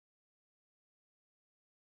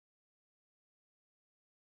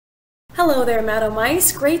Hello there, Meadow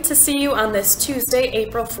Mice. Great to see you on this Tuesday,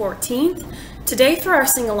 April 14th. Today for our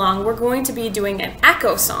sing-along, we're going to be doing an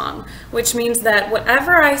echo song, which means that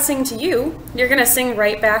whatever I sing to you, you're going to sing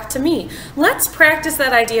right back to me. Let's practice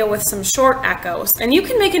that idea with some short echoes, and you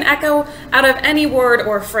can make an echo out of any word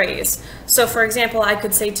or phrase. So for example, I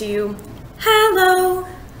could say to you, hello.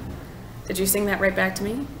 Did you sing that right back to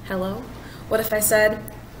me? Hello? What if I said,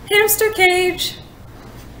 hamster cage?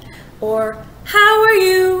 Or, how are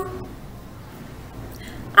you?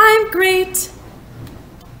 I'm great.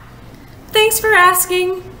 Thanks for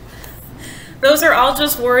asking. Those are all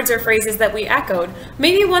just words or phrases that we echoed.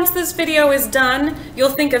 Maybe once this video is done, you'll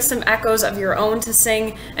think of some echoes of your own to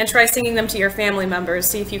sing and try singing them to your family members,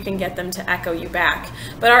 see if you can get them to echo you back.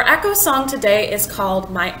 But our echo song today is called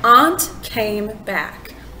My Aunt Came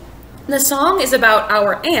Back. The song is about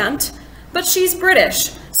our aunt, but she's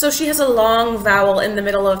British. So she has a long vowel in the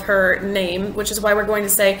middle of her name, which is why we're going to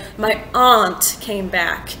say, my aunt came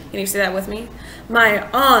back. Can you say that with me? My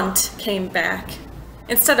aunt came back,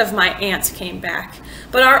 instead of my aunt came back.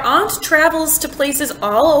 But our aunt travels to places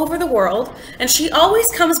all over the world, and she always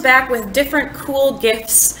comes back with different cool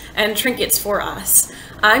gifts and trinkets for us.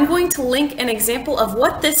 I'm going to link an example of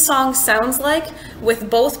what this song sounds like with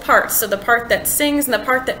both parts, so the part that sings and the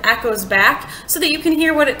part that echoes back, so that you can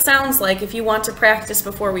hear what it sounds like if you want to practice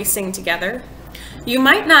before we sing together. You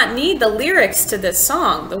might not need the lyrics to this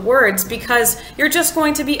song, the words, because you're just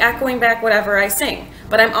going to be echoing back whatever I sing,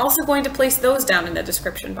 but I'm also going to place those down in the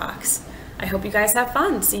description box. I hope you guys have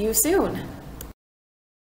fun. See you soon.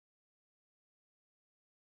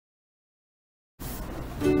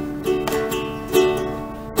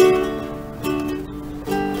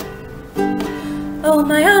 Oh,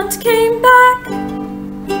 my aunt came back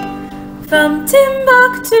from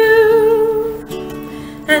Timbuktu,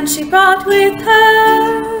 and she brought with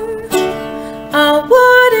her a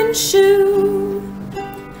wooden shoe.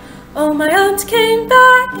 Oh, my aunt came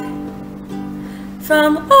back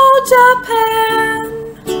from old Japan,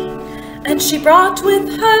 and she brought with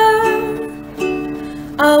her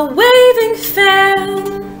a waving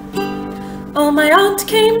fan. Oh, my aunt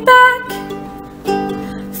came back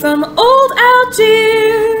from old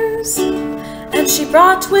Algiers, and she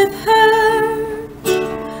brought with her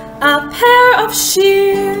a pair of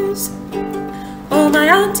shears. Oh, my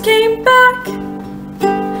aunt came back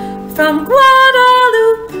from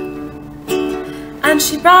Guadeloupe, and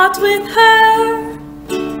she brought with her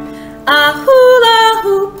a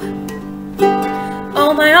hula-hoop.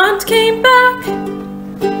 Oh, my aunt came back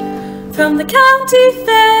from the county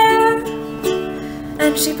fair,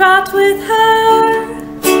 and she brought with her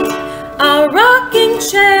a rocking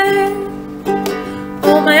chair.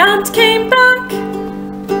 Oh, my aunt came back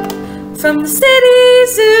from the city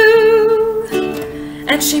zoo,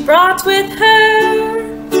 and she brought with her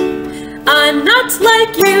a nut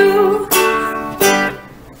like you.